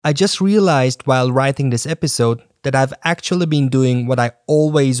I just realized while writing this episode that I've actually been doing what I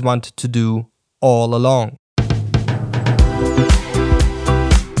always wanted to do all along.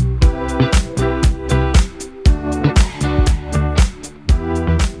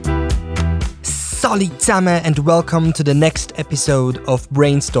 Salut zusammen and welcome to the next episode of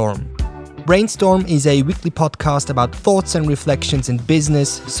Brainstorm. Brainstorm is a weekly podcast about thoughts and reflections in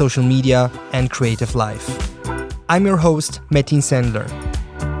business, social media, and creative life. I'm your host, Metin Sendler.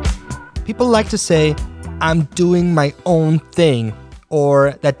 People like to say, I'm doing my own thing,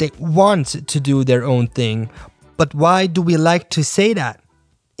 or that they want to do their own thing. But why do we like to say that?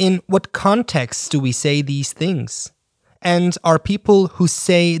 In what context do we say these things? And are people who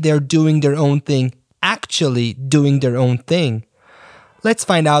say they're doing their own thing actually doing their own thing? Let's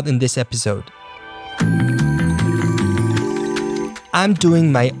find out in this episode. I'm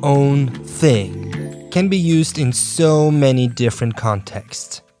doing my own thing can be used in so many different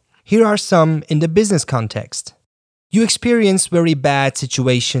contexts. Here are some in the business context. You experience very bad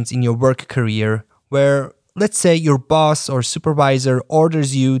situations in your work career where, let's say, your boss or supervisor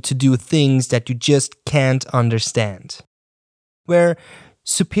orders you to do things that you just can't understand. Where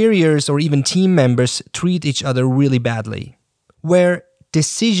superiors or even team members treat each other really badly. Where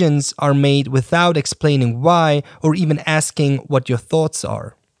decisions are made without explaining why or even asking what your thoughts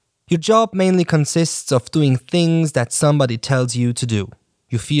are. Your job mainly consists of doing things that somebody tells you to do.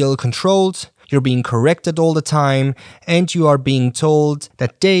 You feel controlled, you're being corrected all the time, and you are being told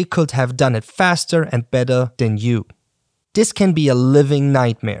that they could have done it faster and better than you. This can be a living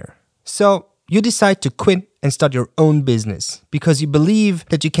nightmare. So you decide to quit and start your own business because you believe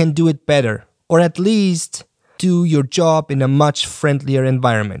that you can do it better, or at least do your job in a much friendlier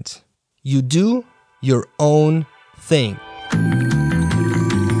environment. You do your own thing.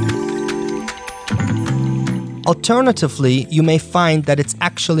 Alternatively, you may find that it's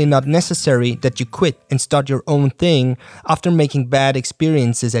actually not necessary that you quit and start your own thing after making bad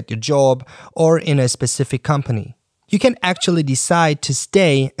experiences at your job or in a specific company. You can actually decide to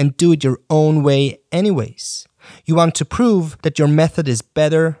stay and do it your own way anyways. You want to prove that your method is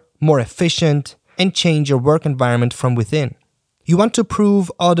better, more efficient, and change your work environment from within. You want to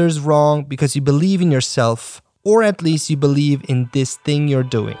prove others wrong because you believe in yourself, or at least you believe in this thing you're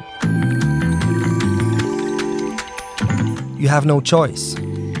doing. You have no choice.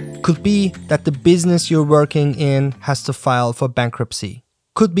 Could be that the business you're working in has to file for bankruptcy.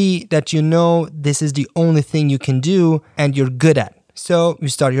 Could be that you know this is the only thing you can do and you're good at, so you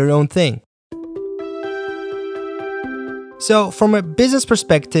start your own thing. So from a business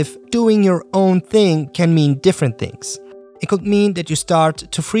perspective, doing your own thing can mean different things. It could mean that you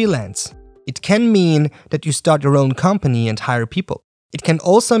start to freelance. It can mean that you start your own company and hire people. It can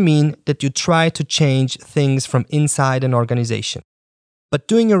also mean that you try to change things from inside an organization. But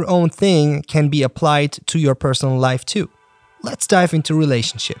doing your own thing can be applied to your personal life too. Let's dive into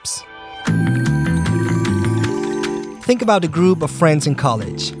relationships. Think about a group of friends in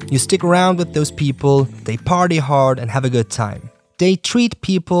college. You stick around with those people, they party hard and have a good time. They treat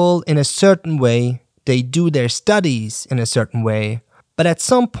people in a certain way, they do their studies in a certain way, but at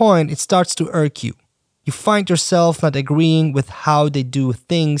some point it starts to irk you. You find yourself not agreeing with how they do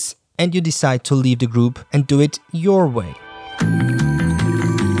things and you decide to leave the group and do it your way.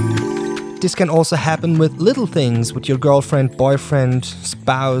 This can also happen with little things with your girlfriend, boyfriend,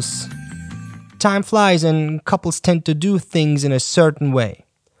 spouse. Time flies and couples tend to do things in a certain way.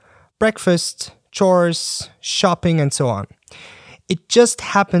 Breakfast, chores, shopping, and so on. It just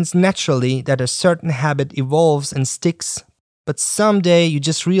happens naturally that a certain habit evolves and sticks, but someday you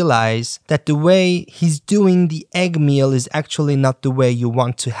just realize that the way he's doing the egg meal is actually not the way you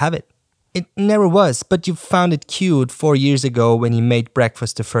want to have it. It never was, but you found it cute 4 years ago when he made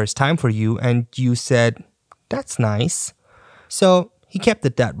breakfast the first time for you and you said, that's nice. So he kept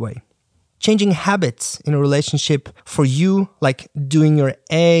it that way. Changing habits in a relationship for you, like doing your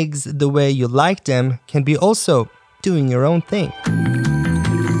eggs the way you like them, can be also doing your own thing.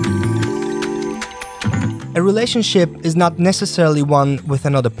 A relationship is not necessarily one with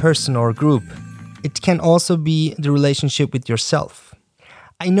another person or group. It can also be the relationship with yourself.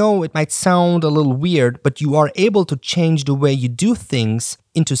 I know it might sound a little weird, but you are able to change the way you do things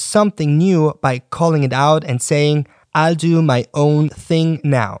into something new by calling it out and saying, I'll do my own thing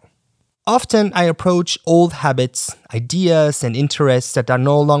now. Often I approach old habits, ideas, and interests that are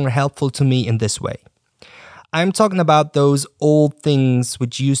no longer helpful to me in this way. I'm talking about those old things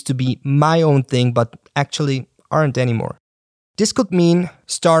which used to be my own thing but actually aren't anymore. This could mean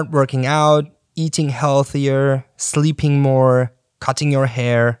start working out, eating healthier, sleeping more, cutting your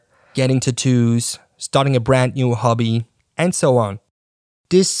hair, getting tattoos, starting a brand new hobby, and so on.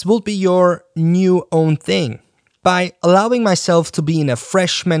 This will be your new own thing. By allowing myself to be in a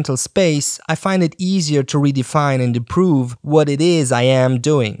fresh mental space, I find it easier to redefine and improve what it is I am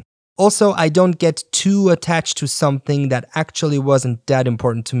doing. Also, I don't get too attached to something that actually wasn't that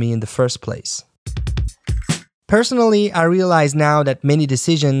important to me in the first place. Personally, I realize now that many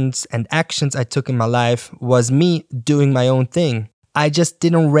decisions and actions I took in my life was me doing my own thing. I just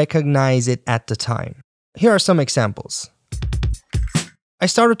didn't recognize it at the time. Here are some examples. I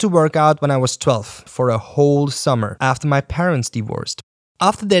started to work out when I was 12 for a whole summer after my parents divorced.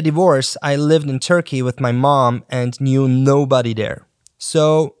 After their divorce, I lived in Turkey with my mom and knew nobody there.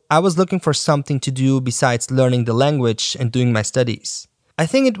 So I was looking for something to do besides learning the language and doing my studies. I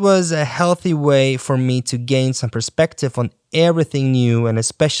think it was a healthy way for me to gain some perspective on everything new and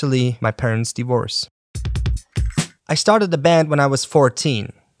especially my parents' divorce. I started a band when I was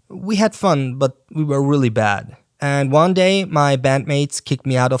 14. We had fun, but we were really bad. And one day, my bandmates kicked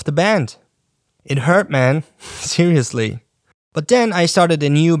me out of the band. It hurt, man. Seriously. But then I started a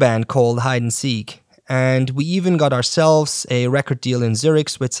new band called Hide and Seek. And we even got ourselves a record deal in Zurich,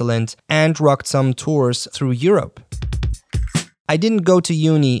 Switzerland, and rocked some tours through Europe. I didn't go to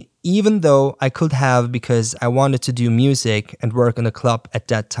uni, even though I could have because I wanted to do music and work in a club at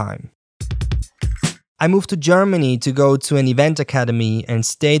that time. I moved to Germany to go to an event academy and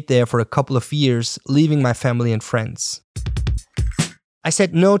stayed there for a couple of years, leaving my family and friends. I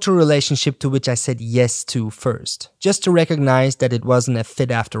said no to a relationship to which I said yes to first, just to recognize that it wasn't a fit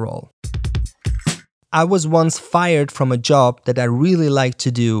after all. I was once fired from a job that I really liked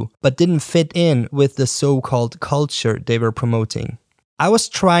to do, but didn't fit in with the so-called culture they were promoting. I was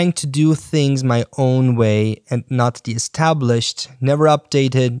trying to do things my own way and not the established, never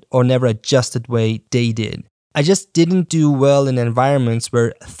updated or never adjusted way they did. I just didn't do well in environments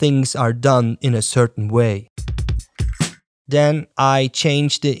where things are done in a certain way. Then I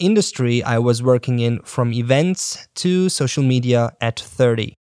changed the industry I was working in from events to social media at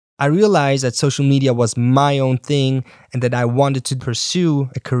 30. I realized that social media was my own thing and that I wanted to pursue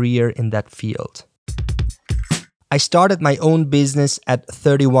a career in that field. I started my own business at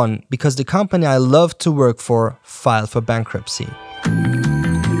 31 because the company I loved to work for filed for bankruptcy.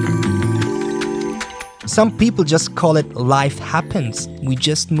 Some people just call it life happens. We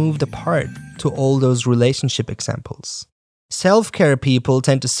just moved apart to all those relationship examples. Self-care people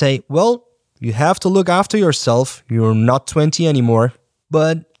tend to say, well, you have to look after yourself. You're not 20 anymore.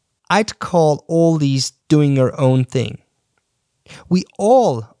 But I'd call all these doing your own thing. We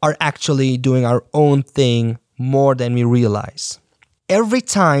all are actually doing our own thing more than we realize. Every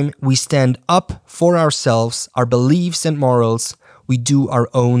time we stand up for ourselves, our beliefs and morals, we do our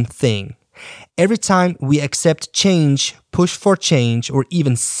own thing. Every time we accept change, push for change, or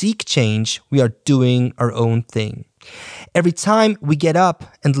even seek change, we are doing our own thing. Every time we get up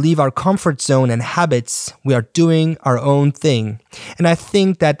and leave our comfort zone and habits, we are doing our own thing. And I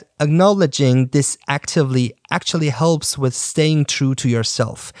think that acknowledging this actively actually helps with staying true to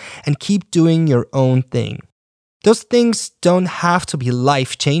yourself and keep doing your own thing. Those things don't have to be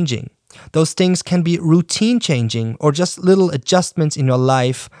life-changing. Those things can be routine-changing or just little adjustments in your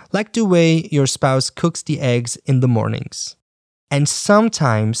life, like the way your spouse cooks the eggs in the mornings. And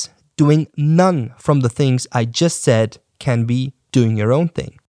sometimes doing none from the things I just said can be doing your own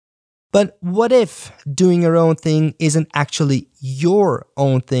thing. But what if doing your own thing isn't actually your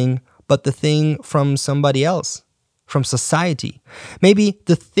own thing, but the thing from somebody else? From society. Maybe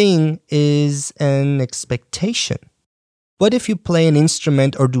the thing is an expectation. What if you play an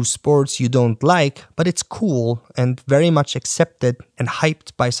instrument or do sports you don't like, but it's cool and very much accepted and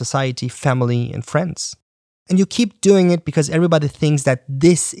hyped by society, family, and friends? And you keep doing it because everybody thinks that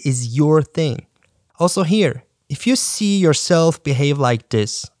this is your thing. Also here, if you see yourself behave like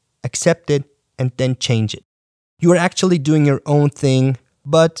this, accept it and then change it. You are actually doing your own thing,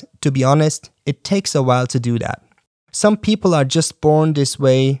 but to be honest, it takes a while to do that. Some people are just born this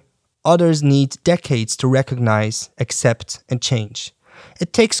way, others need decades to recognize, accept, and change.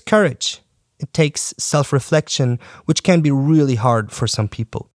 It takes courage. It takes self-reflection, which can be really hard for some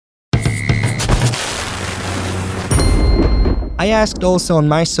people. I asked also on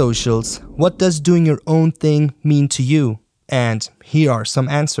my socials, what does doing your own thing mean to you? And here are some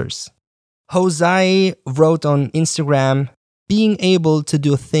answers. Jose wrote on Instagram, being able to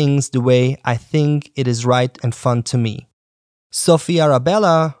do things the way I think it is right and fun to me. Sophia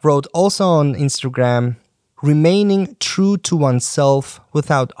Arabella wrote also on Instagram, remaining true to oneself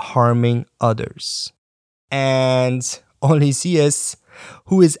without harming others. And Olisius,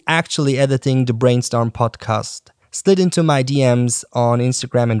 who is actually editing the Brainstorm podcast, slid into my DMs on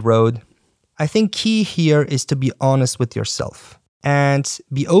Instagram and wrote, I think key here is to be honest with yourself. and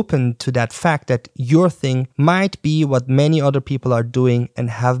be open to that fact that your thing might be what many other people are doing and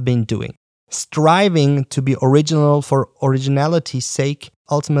have been doing. Striving to be original for originality's sake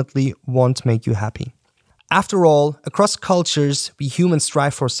ultimately won't make you happy. After all, across cultures, we humans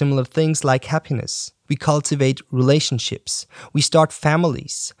strive for similar things like happiness. We cultivate relationships. We start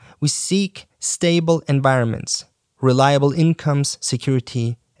families. We seek stable environments, reliable incomes,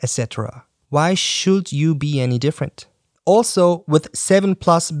 security, etc. Why should you be any different? Also, with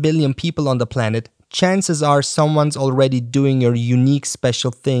 7+ billion people on the planet, chances are someone's already doing your unique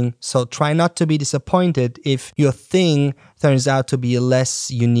special thing, so try not to be disappointed if your thing turns out to be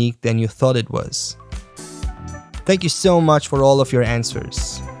less unique than you thought it was. Thank you so much for all of your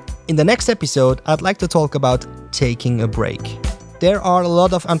answers. In the next episode, I'd like to talk about taking a break. There are a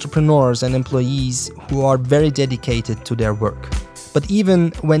lot of entrepreneurs and employees who are very dedicated to their work. But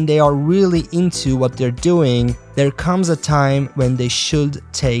even when they are really into what they're doing, there comes a time when they should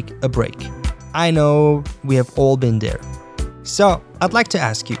take a break. I know we have all been there. So, I'd like to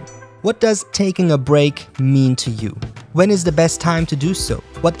ask you, what does taking a break mean to you? When is the best time to do so?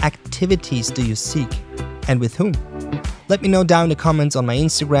 What activities do you seek? And with whom? Let me know down in the comments on my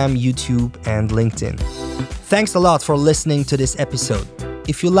Instagram, YouTube, and LinkedIn. Thanks a lot for listening to this episode.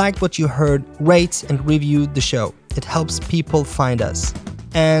 If you liked what you heard, rate and review the show. It helps people find us.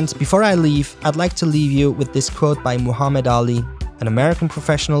 And before I leave, I'd like to leave you with this quote by Muhammad Ali, an American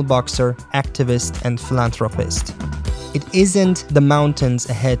professional boxer, activist, and philanthropist. It isn't the mountains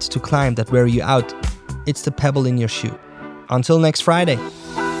ahead to climb that wear you out. It's the pebble in your shoe. Until next Friday.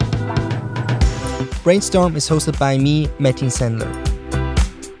 Brainstorm is hosted by me, Metin Sendler.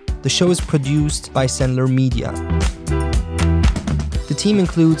 The show is produced by Sendler Media. The team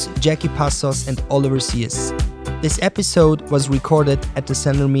includes Jackie Passos and Oliver Sies. This episode was recorded at the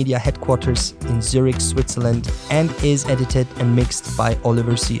Sendler Media headquarters in Zurich, Switzerland, and is edited and mixed by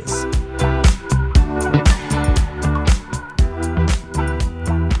Oliver Sies.